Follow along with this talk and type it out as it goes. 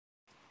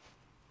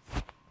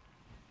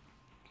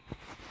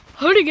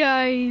Howdy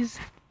guys,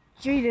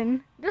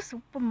 Jaden, this is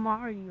Super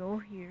Mario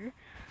here,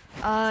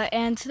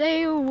 and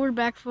today we're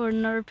back for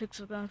another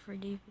Pixel Gun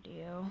 3D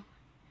video.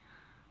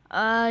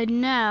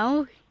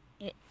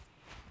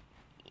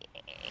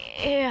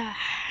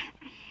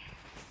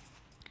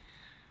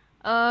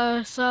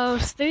 So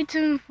stay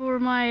tuned for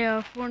my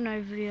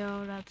Fortnite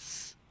video.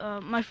 That's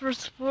my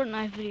first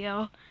Fortnite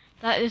video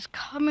that is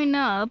coming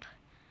up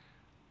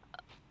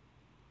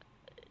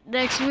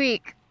next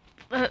week,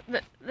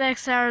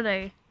 next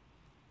Saturday.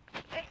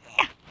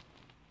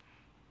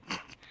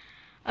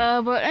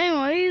 But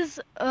anyways,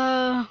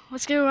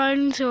 let's get right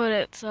into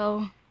it.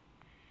 So,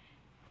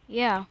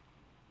 yeah.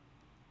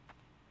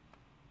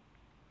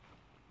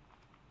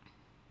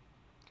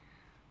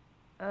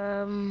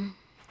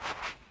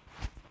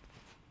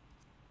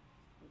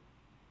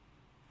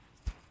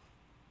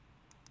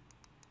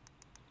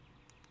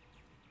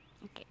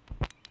 Okay.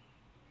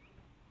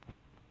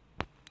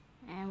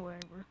 And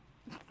wherever.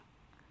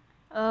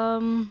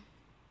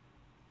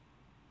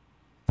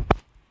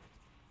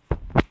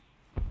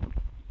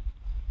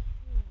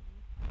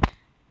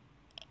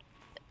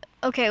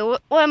 Okay,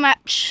 what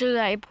map should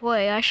I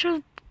play? I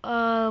should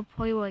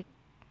play like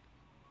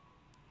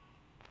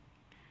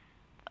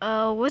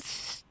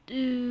let's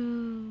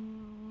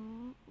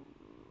do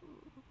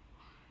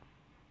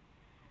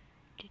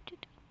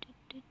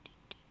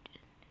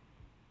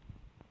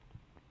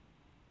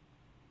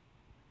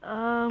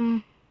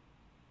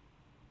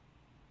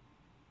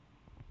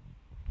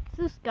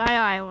this is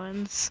Sky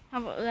Islands. How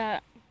about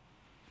that?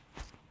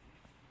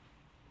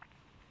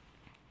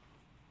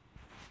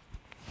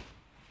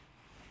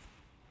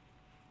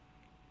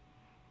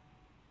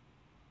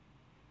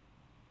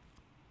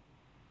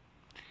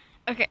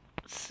 Okay,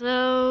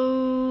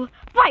 so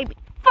fight me,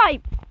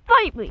 fight me,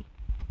 fight me,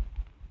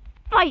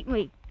 fight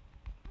me,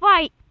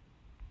 fight.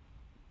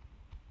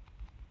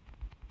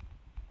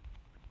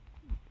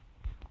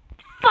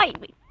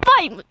 Fight me,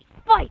 fight me,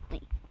 fight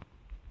me.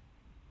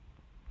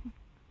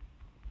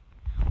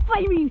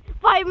 Fight me,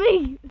 fight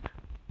me.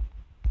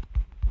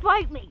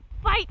 Fight me,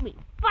 fight me,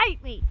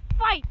 fight me,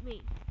 fight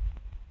me.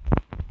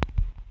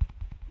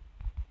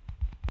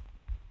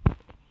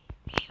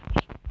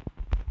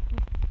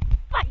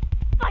 Fight,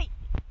 fight.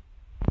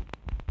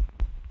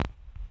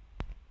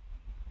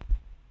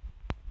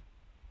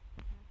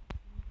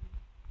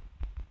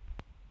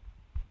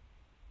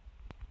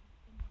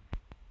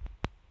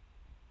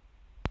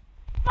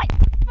 Fight,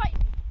 fight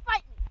me,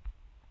 fight me.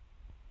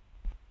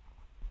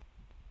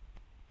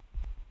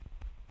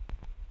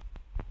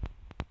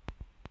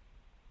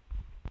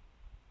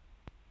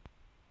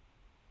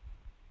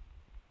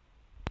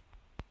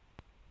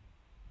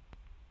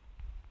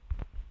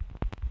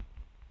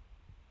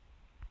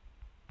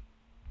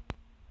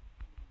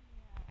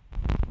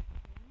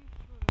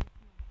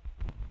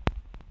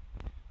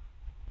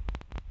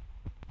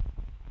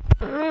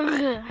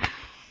 Ugh.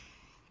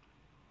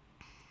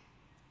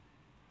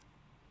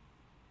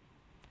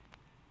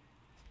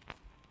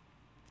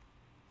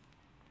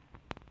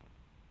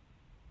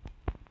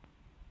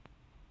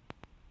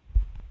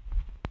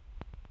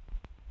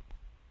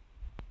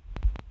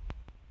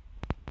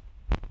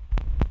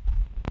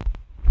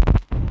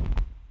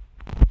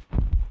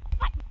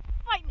 Fight me,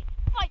 fight me,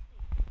 fight me,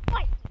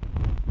 fight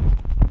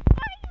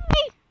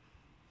me.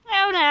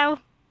 Oh no,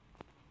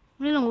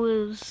 we're gonna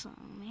lose,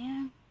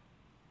 man.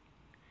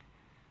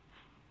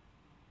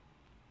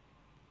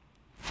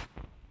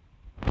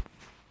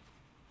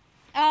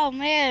 Oh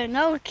man,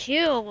 no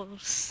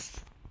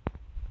kills.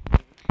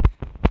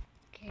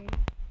 Okay.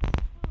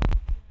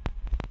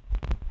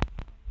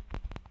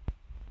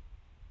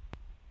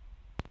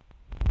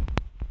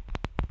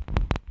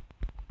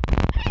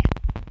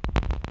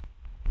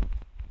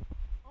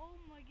 Oh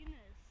my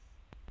goodness.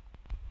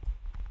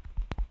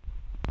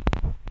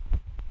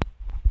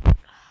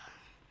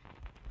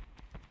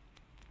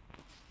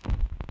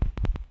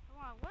 Come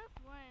on, let's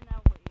win at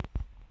least.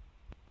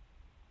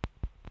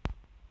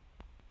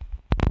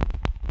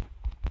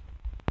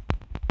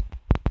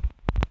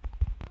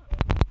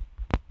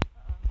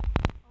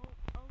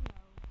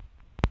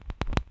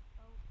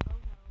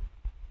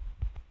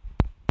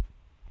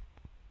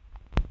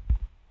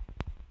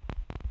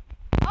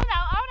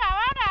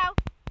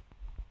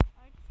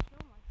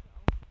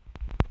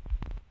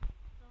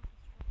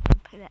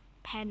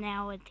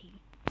 Penalty.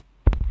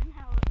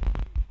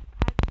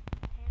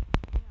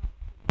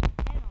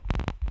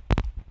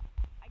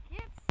 I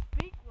can't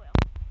speak well.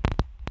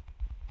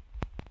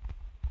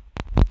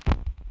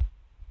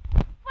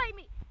 Fight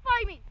me!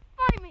 Fight me!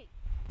 Fight me!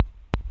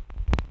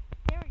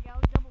 There we go,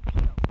 double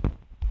kill.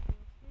 Let's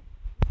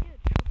get a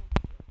triple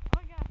kill. Oh,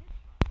 I got a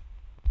headshot.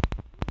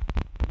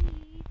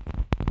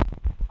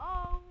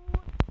 Oh,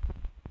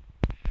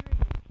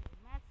 triple kill.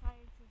 Mad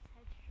Science's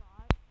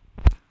headshot.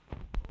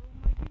 Oh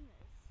my goodness.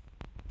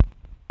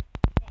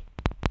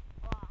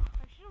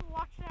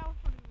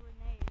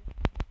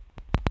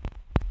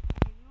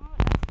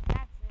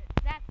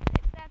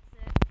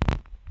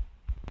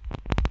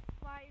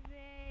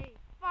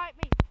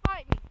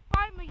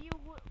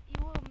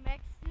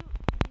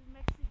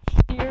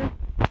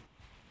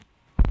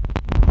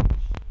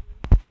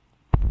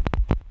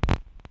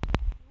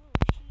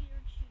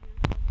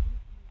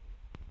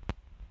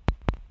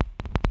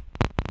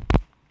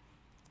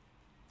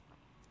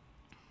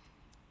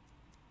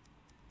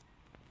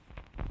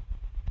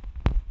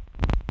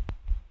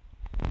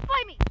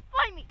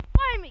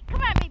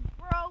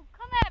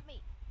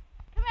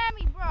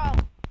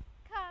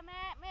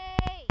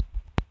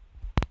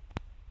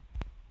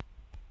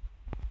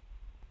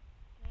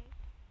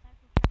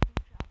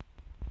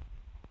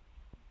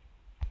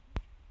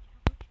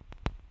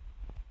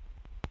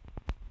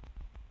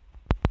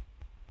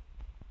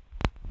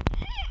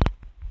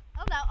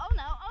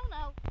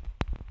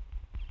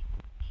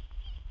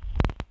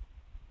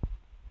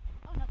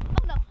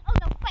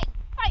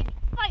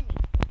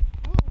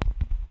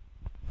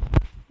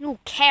 You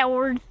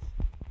coward.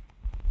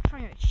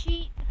 Trying to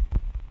cheat.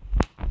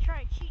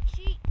 Try to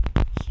cheat.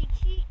 Cheat.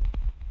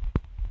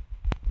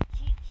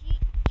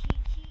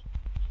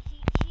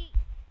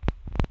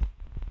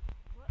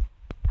 What?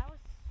 I was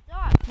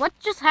stuck. What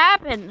just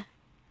happened?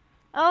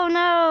 Oh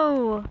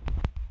no.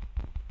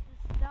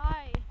 Just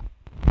die.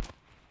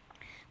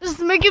 This is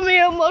making me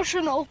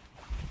emotional.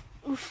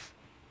 Oof.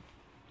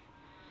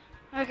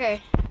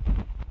 Okay.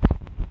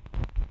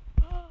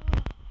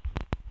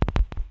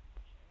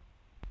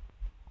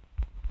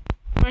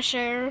 My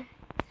share.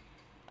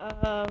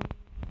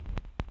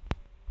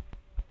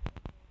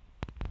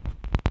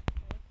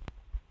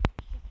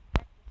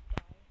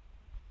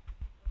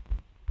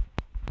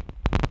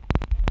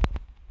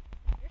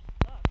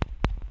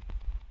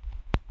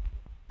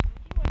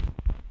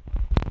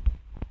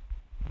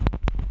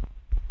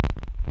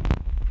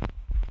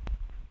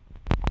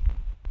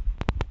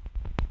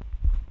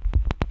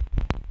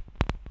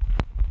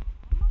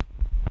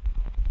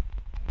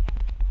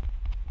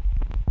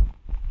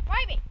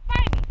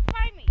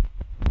 Find me.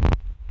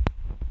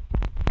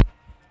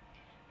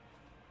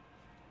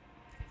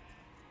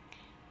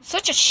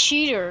 Such a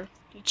cheater,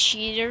 you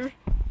cheater.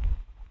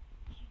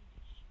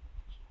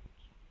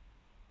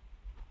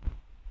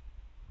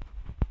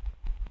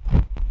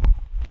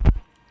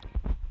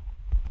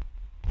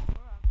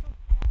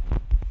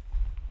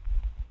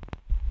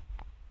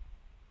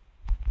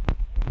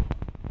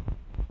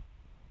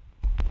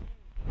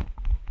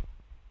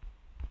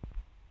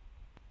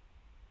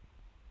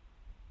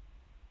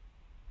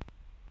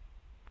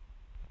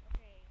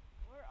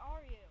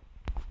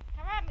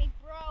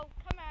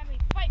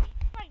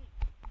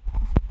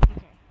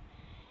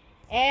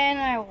 And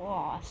I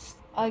lost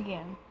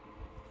again.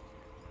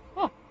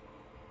 Oh,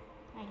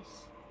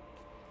 nice.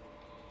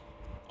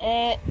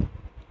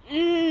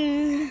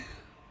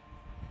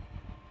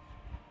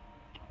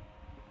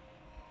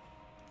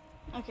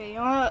 Okay, you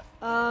know what?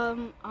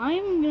 I'm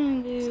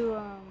gonna do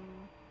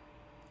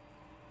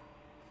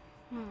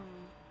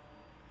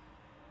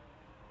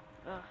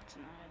Oh, it's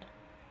an ad.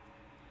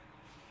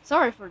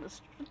 Sorry for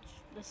this.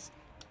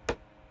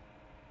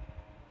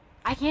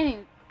 I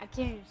can't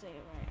even say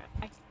it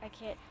right. I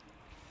can't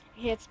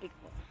speak.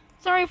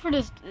 Sorry for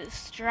this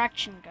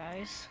distraction,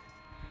 guys.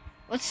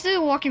 Let's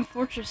do walking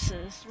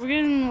fortresses.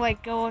 We're gonna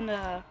like go on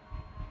the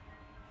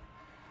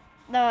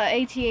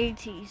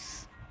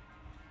AT-ATs.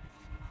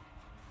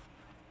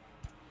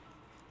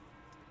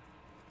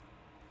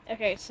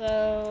 Okay,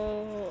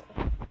 so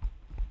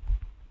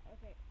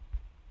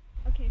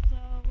so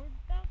we're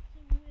about to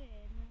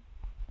win.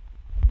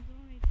 There's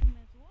only 2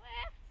 minutes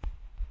left.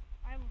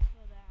 I almost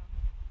fell down.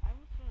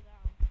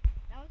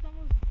 That was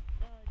almost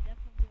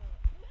definitely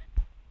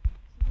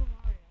Super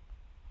Mario.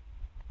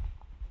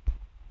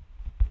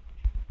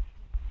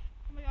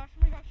 Oh my gosh.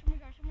 Oh my gosh. Oh my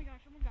gosh. Oh my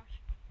gosh. Oh my gosh.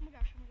 Oh my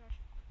gosh. Oh my gosh.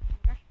 Oh my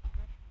gosh.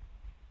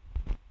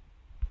 Oh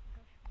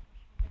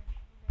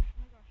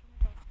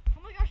my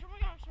gosh. Oh my gosh. Oh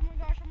my gosh. Oh my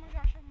gosh. Oh my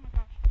gosh.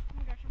 Oh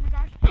my gosh. Oh my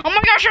gosh. Oh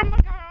my gosh. Oh my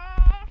gosh.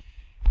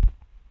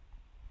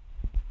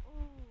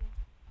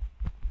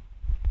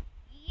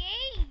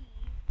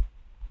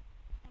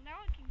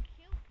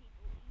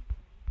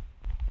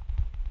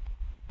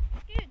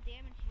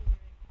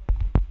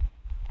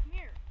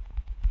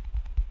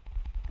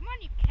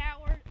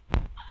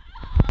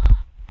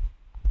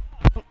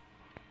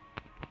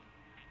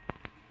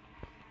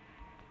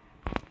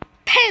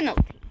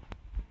 Penalty.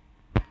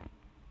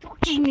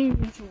 Fucking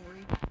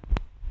inventory.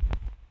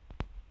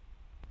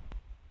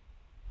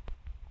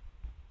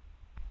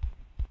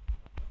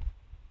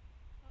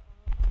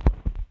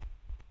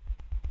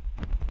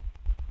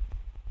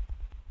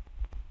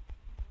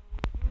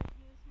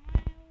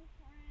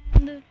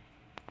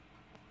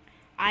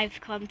 I've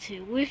come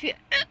to with you.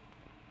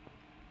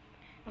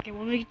 Okay,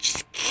 well, we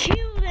just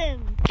kill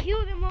them.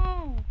 Kill them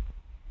all.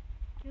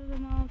 Kill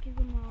them all. Kill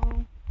them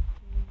all.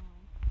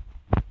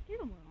 Kill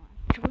them all.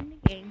 Join the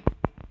game.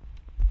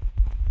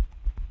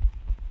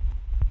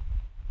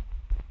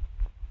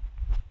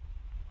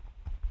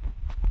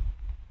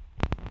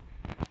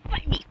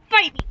 Fight me.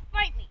 Fight me.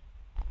 Fight me.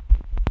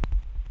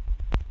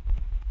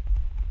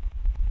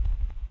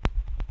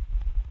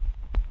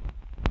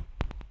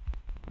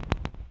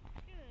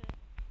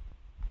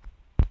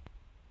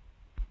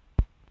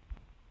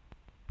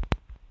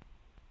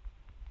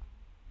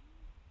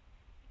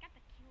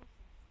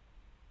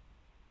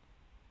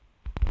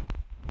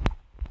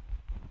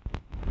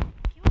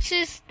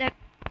 Just that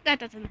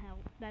doesn't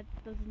help. That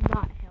does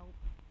not help.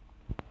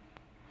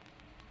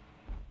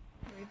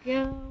 There we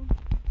go.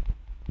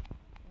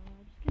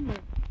 Just gonna.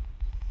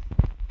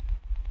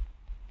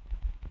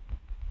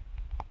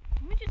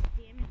 Let me just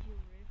damage you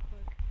real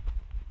quick.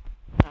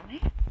 Sorry.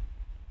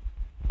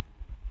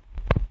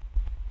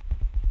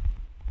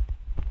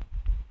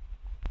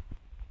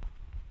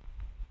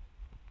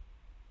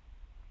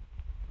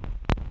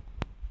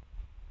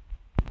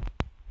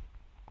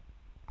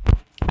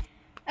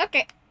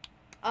 Okay.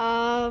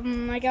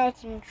 I got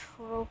some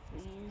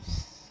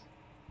trophies.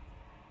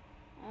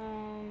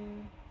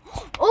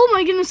 Oh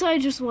my goodness, I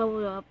just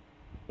leveled up.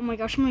 Oh my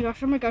gosh, oh my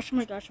gosh, oh my gosh, oh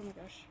my gosh, oh my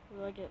gosh. What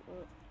do I get?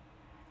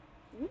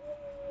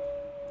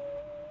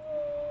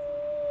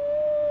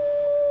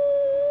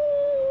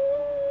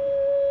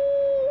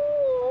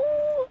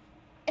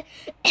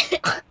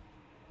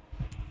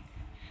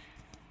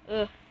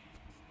 Ugh.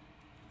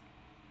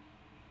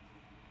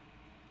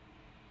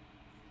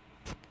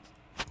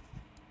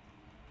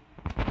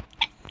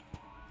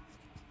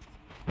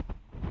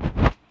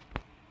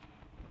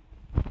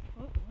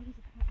 What is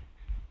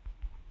that?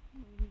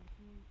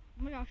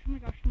 Oh my gosh, oh my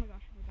gosh, oh my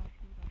gosh, oh my gosh,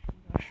 oh my gosh, oh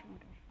my gosh, oh my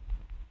gosh.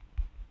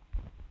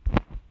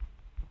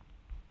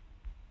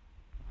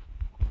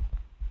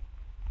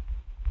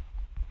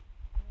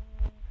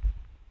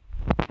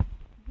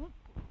 What?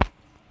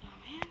 Oh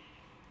man.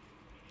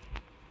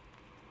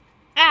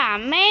 Ah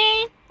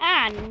man.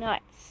 Ah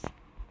nuts.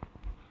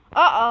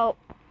 Uh-oh.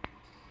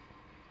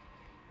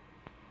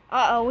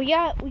 Uh-oh, we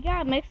got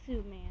a mix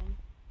suit man.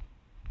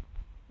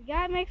 We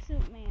got a mix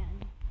suit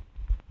man.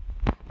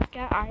 We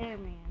got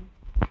Iron Man.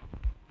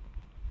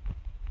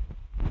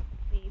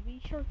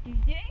 Baby Shark, you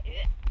did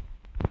it!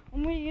 Oh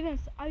my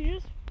goodness, I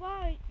just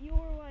thought you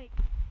were like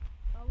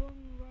along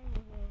the road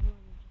with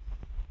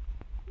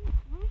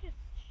let me just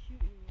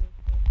shoot you real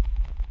quick.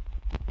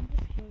 I'm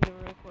just killing you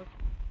real quick.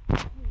 There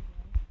you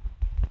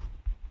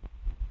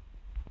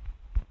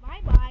go.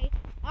 Bye bye.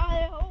 I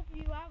hope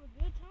you have a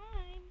good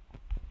time.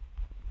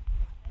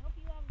 I hope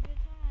you have a good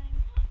time.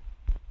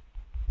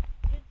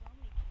 Good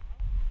zombie cat.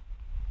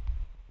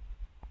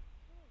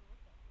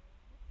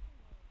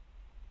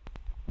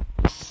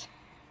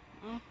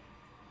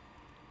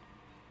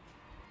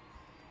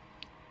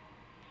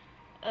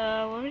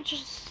 Let me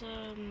just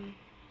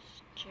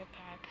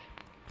jetpack.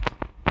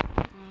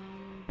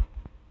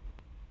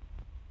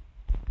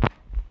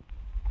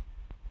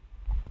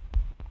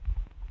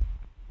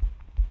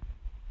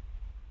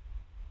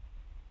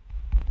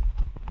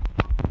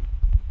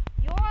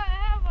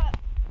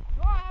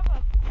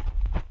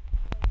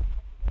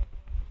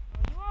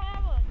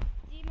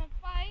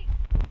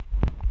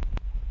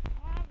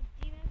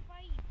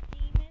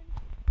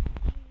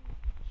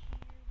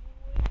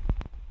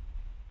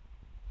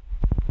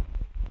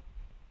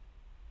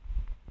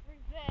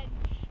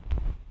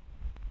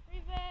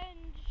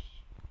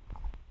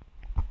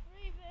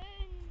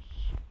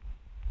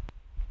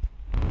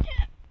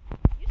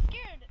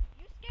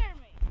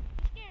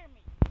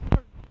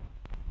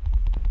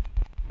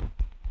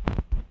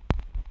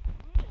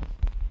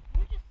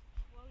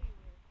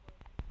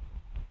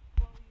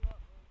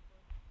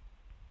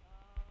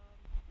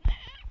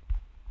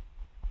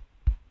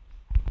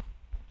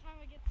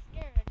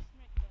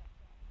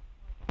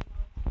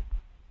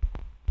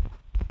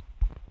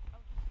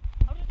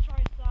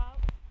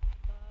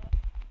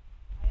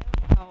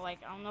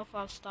 Like, I don't know if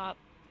I'll stop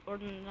or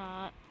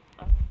not.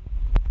 I'm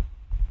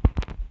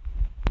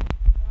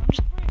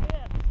just pretty good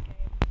at this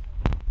game.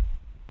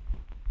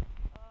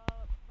 So.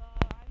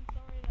 But I'm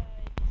sorry that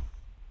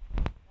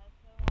I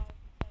fell off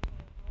inside the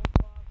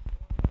Roblox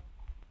or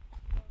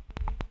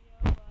video,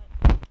 but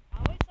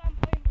at least I'm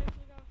playing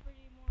Pixel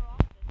pretty more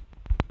often.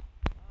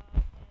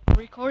 And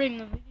recording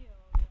the video.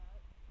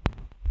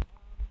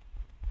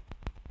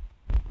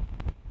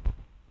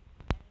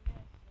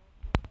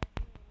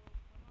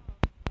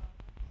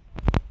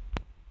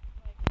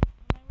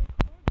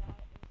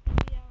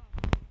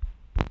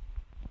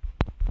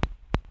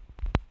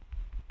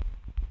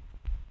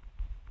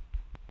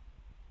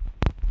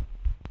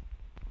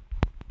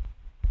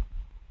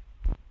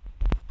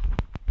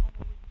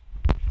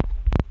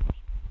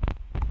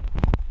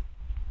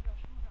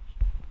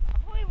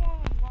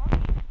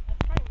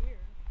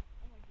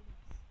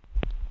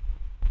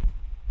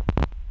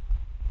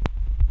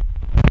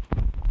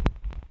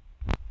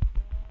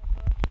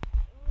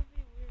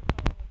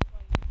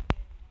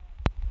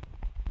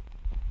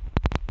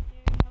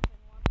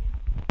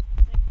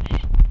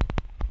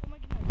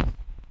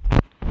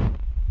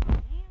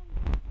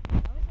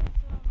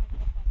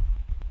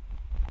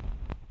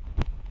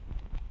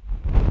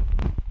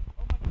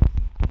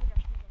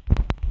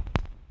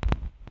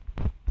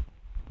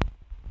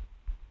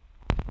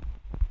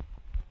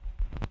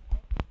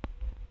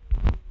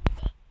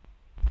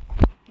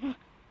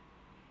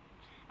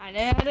 I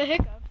had the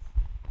hiccups.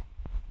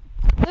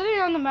 Sitting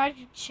on the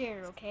magic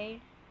chair, okay?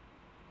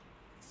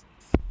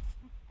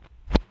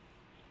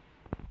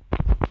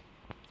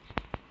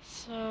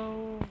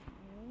 So,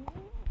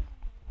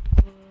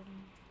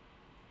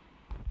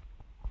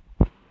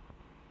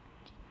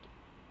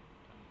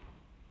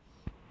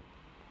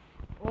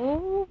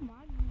 oh my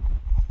goodness.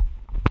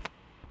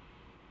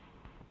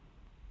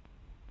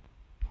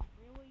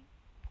 Really?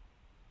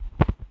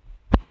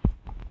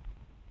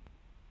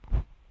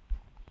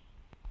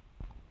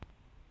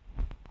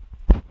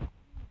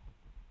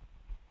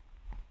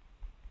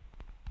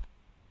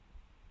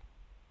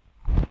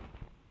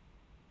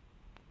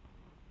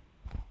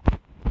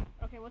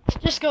 Okay, let's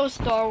just go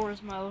Star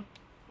Wars mode.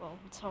 Well,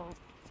 let's hope.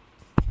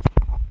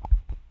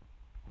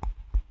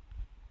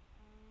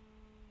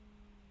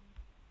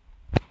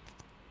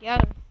 Yeah.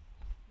 There's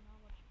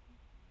not much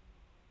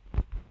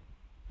people.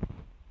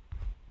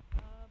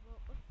 But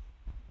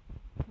let's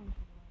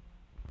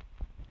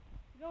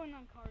Going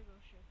on cargo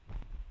ship.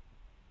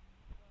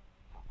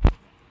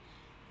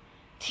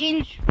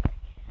 Teen Shrek.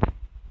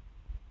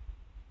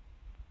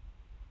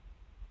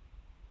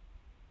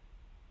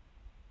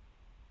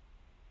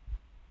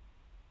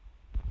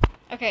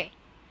 Okay.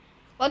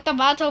 Let the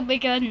battle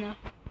begin.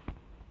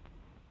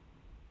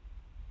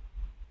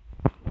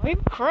 Why are you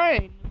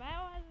crying? The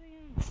battle hasn't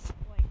even,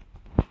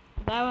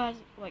 the battle has,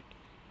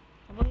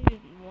 nobody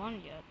even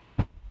won yet.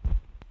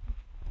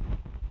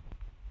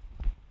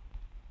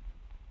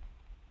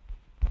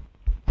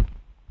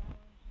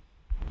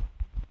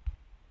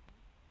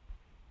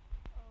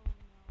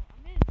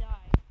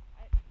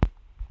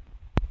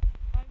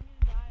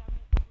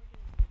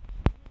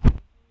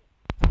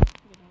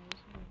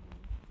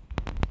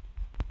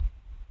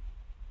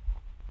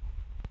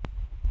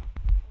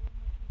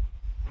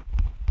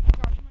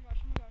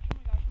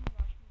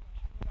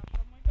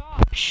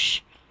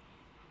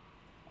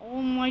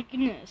 Oh my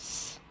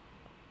goodness.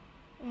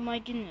 Oh my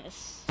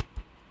goodness.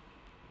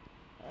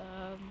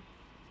 Oh,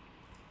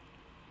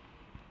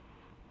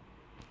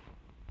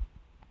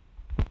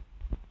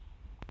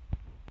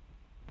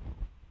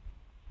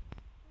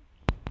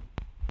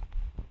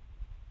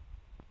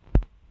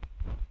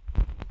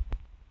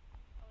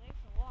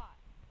 thanks a lot.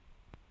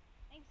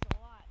 Thanks a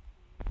lot,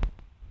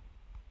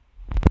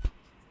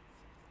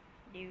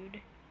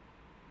 dude.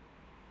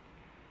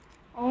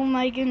 Oh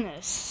my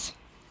goodness.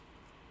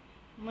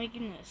 Oh my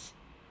goodness.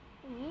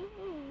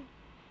 Ooh.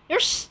 You're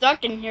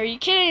stuck in here. You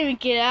can't even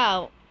get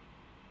out.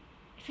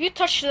 If you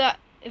touch that,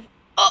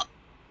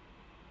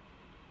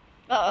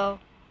 uh-oh.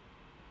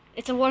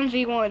 It's a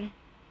 1v1.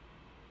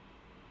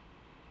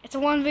 It's a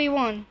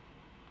 1v1.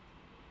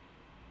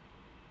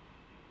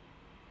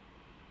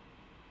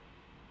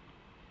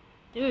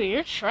 Dude,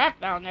 you're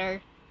trapped down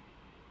there.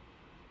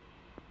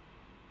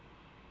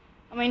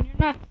 I mean, you're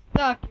not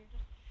stuck, you're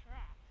just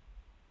trapped.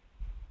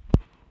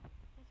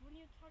 Because when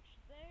you touch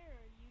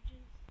there, you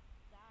just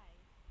die.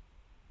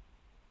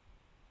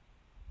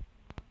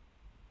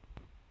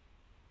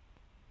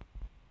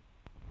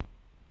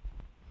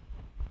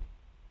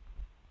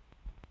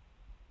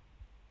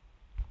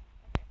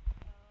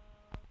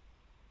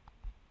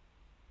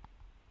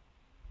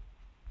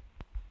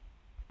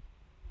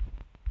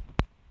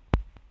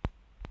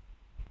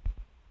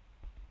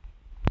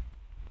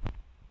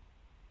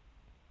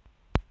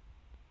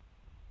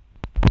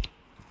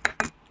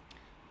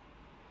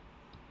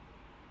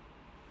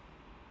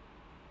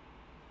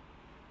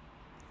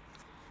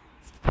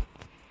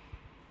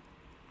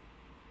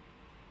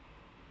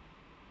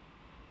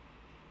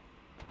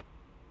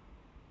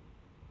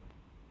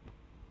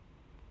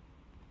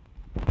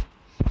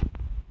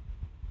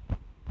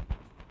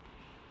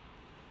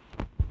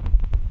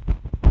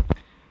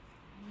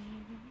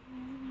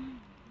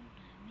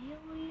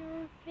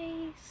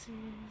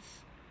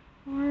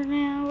 We're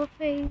our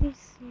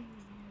faces,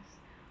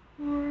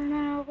 we're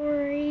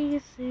our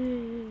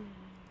aces.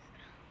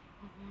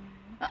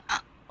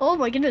 Oh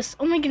my goodness,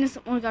 oh my goodness,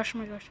 oh my gosh, oh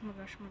my gosh, oh my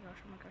gosh, oh my gosh,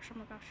 oh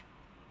my gosh,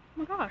 oh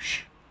my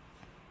gosh,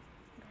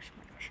 oh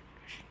my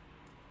gosh.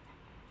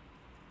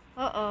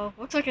 Uh-oh,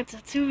 looks like it's a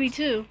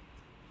 2v2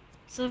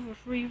 instead of a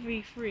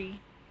 3v3.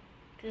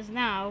 Because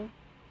now,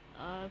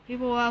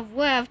 people have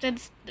left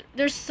and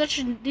there's such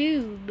a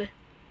noob.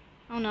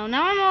 Oh no,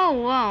 now I'm all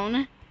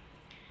alone.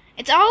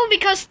 It's all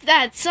because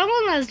that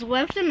someone has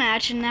left the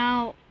match and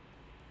now...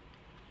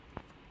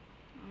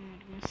 Oh my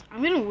goodness,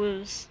 I'm gonna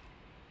lose.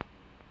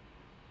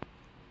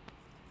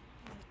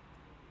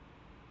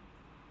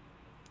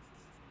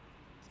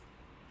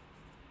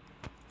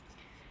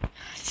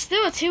 It's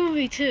still a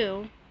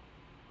 2v2.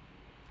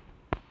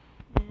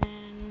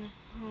 And,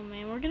 oh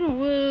man, we're gonna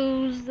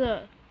lose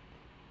the...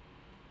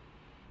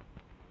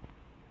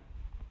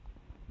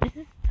 This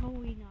is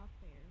totally not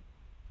fair.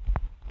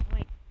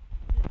 Like,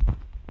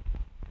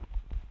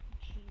 you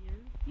cheater.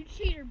 You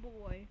cheater,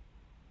 boy.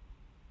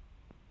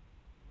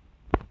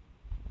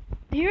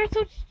 You're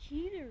such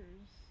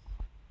cheaters.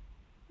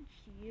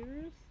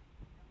 Cheaters.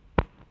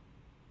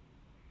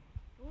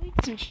 Go eat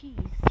some cheese,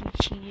 you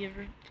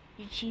cheater.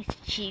 You cheese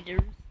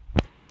cheaters.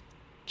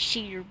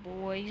 Cheater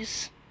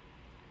boys.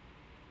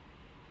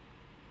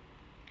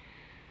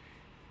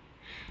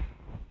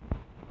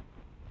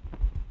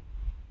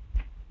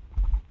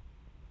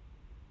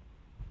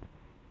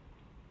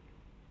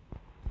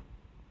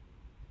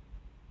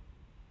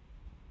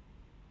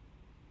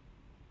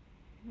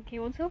 Okay,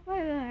 let's hope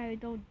I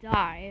don't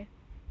die.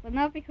 But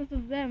not because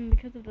of them,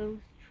 because of those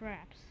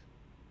traps.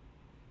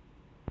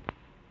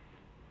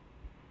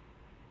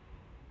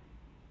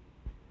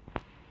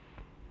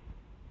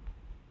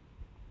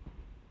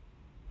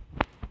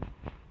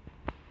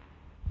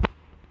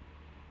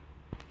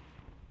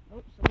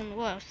 Oh, someone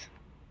left.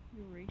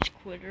 You rage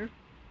quitter.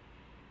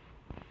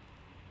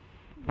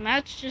 The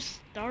match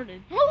just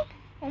started. Oh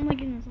my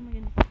goodness, oh my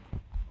goodness.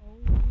 Oh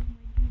my goodness.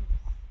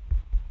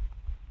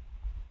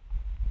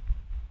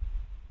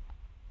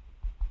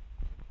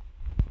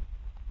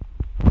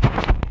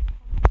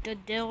 The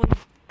daily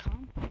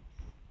complex.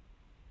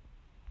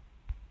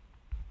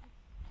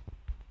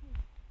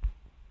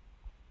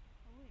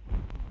 Oh wait,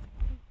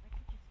 I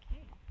could just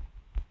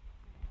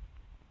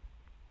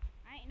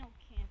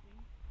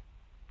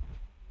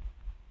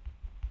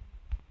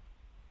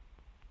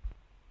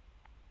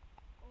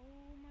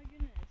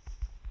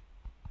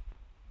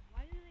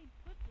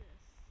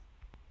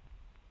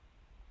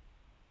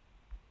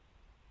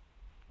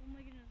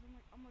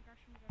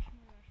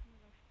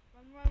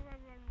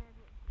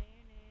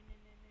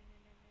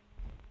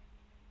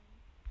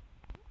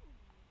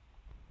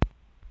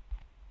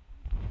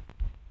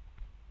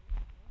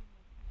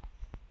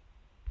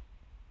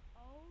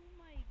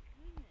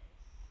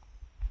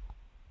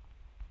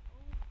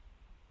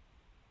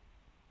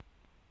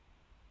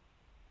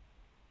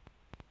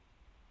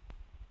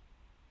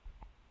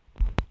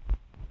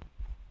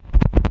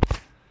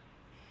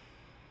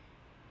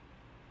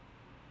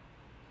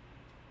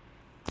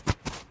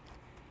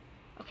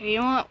Okay, you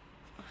know what?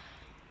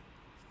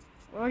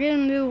 We're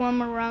gonna do one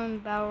more round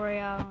of Battle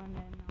Royale and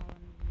then I'll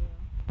end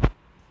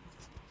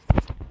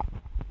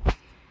the video.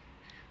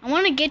 I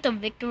want to get the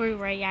Victory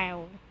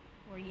Royale.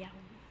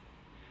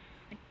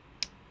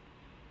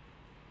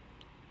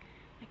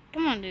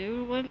 Come on,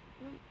 dude. What?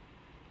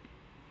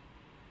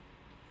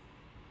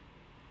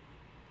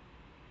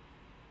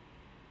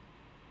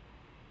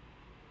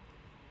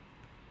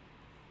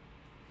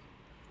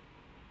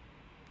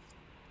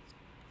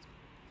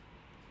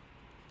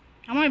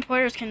 How many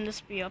players can this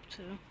be up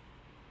to?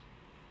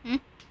 Hmm?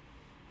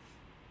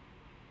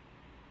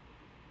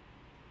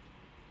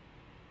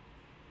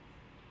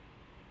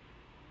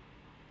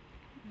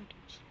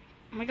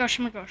 Oh my gosh,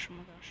 oh my gosh, oh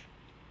my gosh.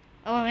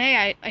 Oh,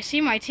 hey, I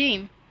see my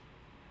team.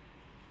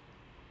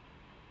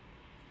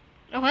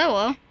 Oh,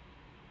 hello.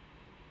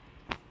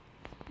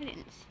 I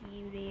didn't see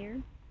you there.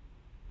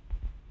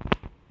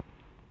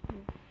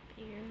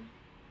 There.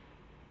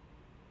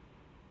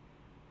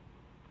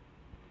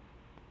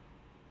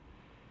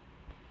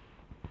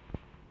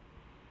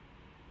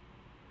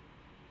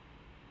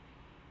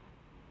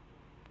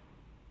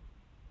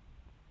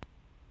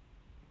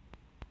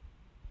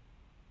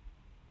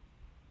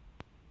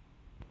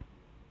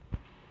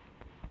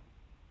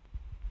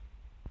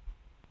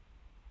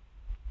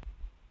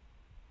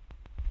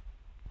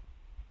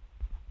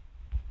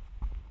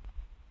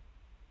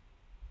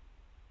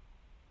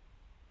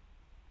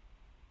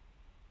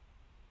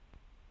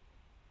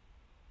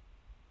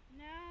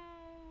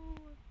 No!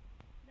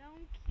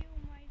 Don't kill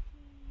my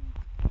team.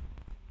 Oh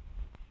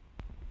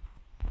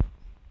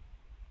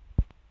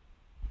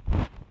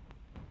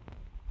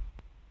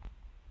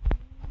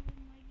my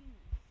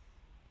goodness.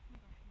 Oh my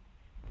gosh, oh my gosh, oh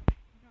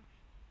my gosh.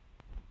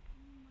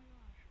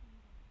 Oh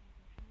my gosh, oh my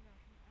gosh, oh my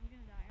gosh. I'm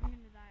gonna die, I'm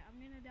gonna die, I'm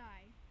gonna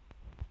die.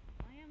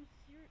 I am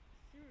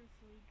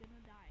seriously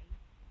gonna die.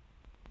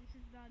 This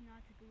is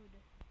not good.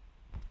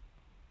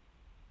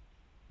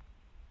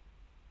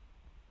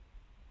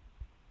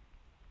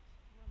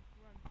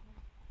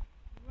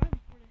 Run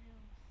for the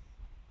hills.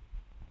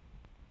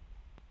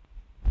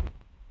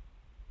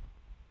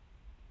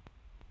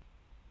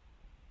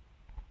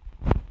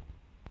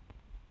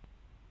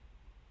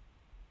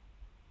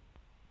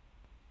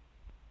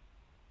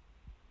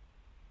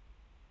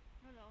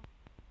 Hello.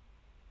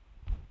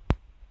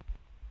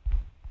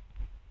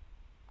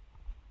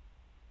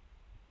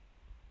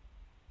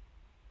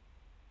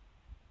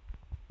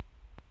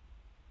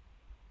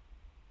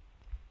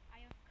 I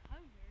have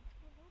covered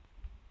for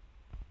hosting.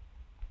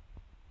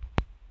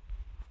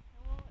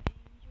 Hello,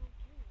 Angel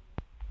Killer.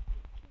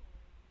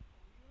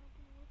 Don't you help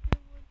me with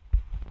your wood?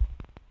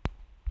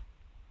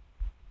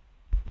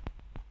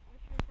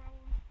 What's your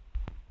problem?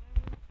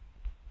 Whatever.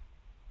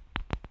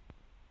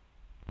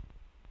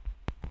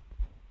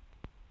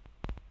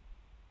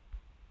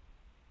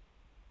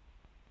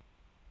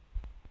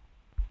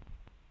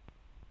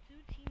 2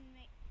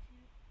 teammates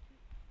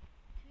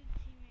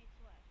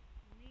left.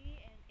 Me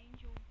and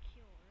Angel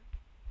Killer.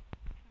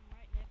 I'm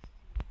right next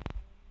to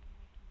you.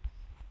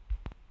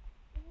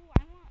 Ooh,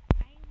 I want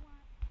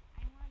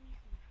me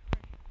some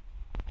treasure.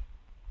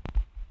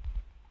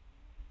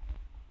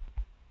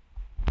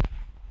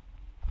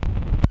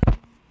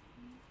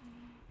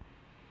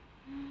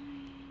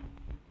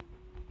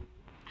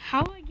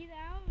 How do I get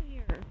out of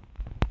here?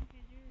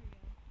 Okay, there we go.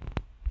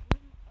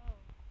 Oh.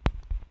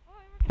 Oh,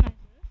 I recognize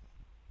this.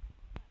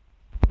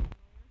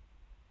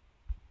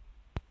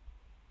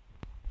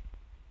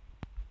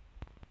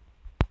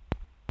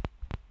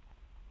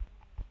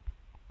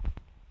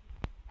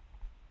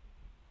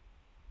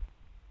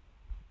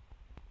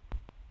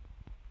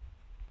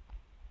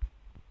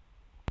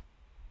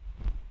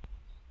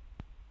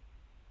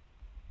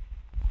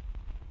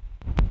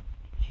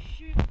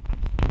 Shoot.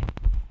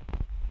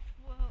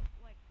 Well,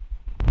 like,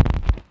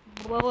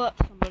 blow up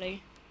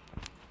somebody.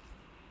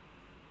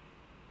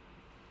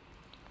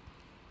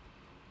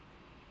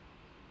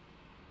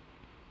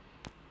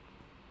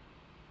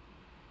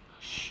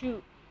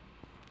 Shoot.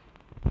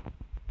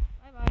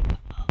 Bye bye.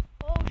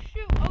 Oh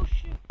shoot. Oh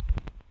shoot.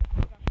 Oh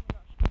my gosh. Oh my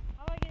gosh.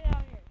 How do I get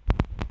out of here?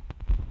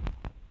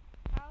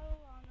 How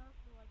on earth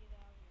do I get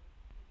out of here?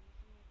 Oh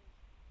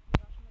my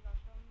gosh. Oh my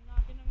gosh. I'm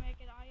not gonna make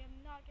it. I am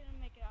not gonna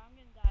make it. I'm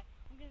gonna die.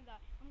 I'm gonna die.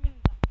 I'm gonna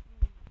die. I'm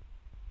gonna die.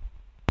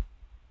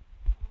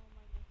 Oh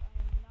my goodness. I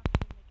am not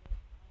gonna make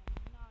it. I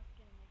am not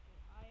gonna make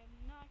it. I am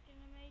not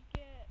gonna make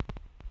it.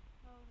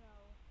 Oh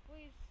no.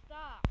 Please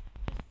stop.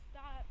 Just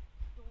stop,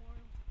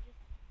 Storm. Just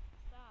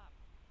stop.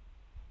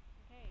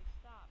 Okay,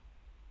 stop.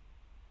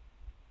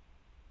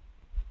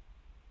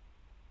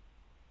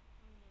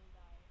 I'm gonna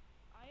die.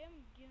 I am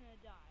gonna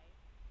die.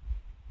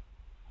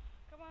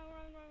 Come on,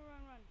 run, run,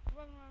 run, run.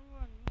 Run, run,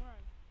 run,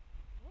 run.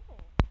 Oh,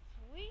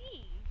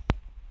 sweet.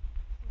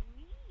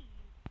 Sweet.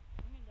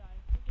 I'm gonna die.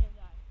 We're gonna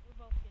die. We're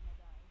both gonna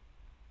die.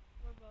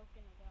 We're both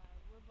gonna die.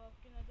 We're both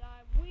gonna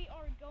die. We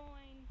are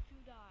going to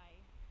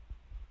die.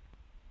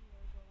 We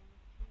are going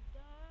to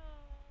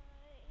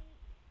die.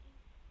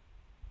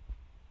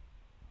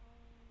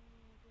 Oh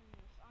my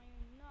goodness. I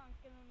am not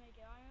gonna make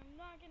it. I am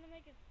not gonna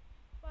make it.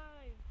 5,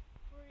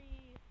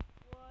 3,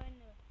 1.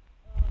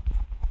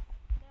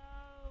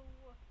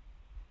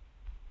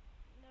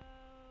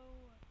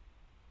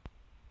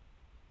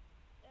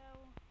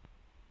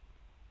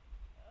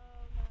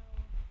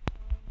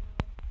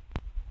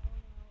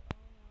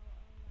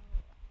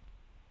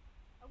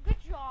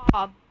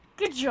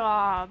 Good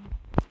job.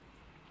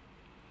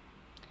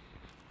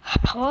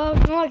 Well,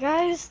 you know what,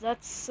 guys?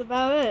 That's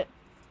about it.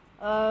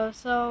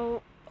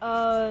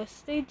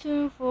 Stay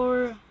tuned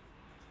for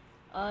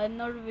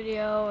another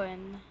video,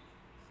 and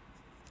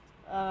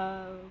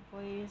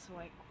please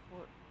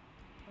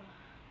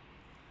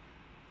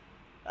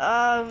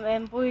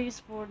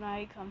please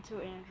Fortnite come to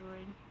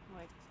Android,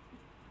 like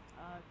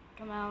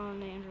come out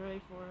on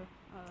Android for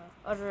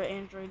other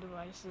Android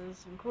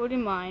devices,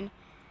 including mine.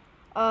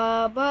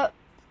 But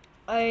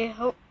I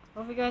hope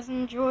you guys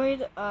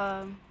enjoyed.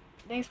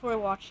 Thanks for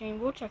watching.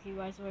 We'll check you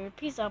guys later.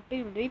 Peace out.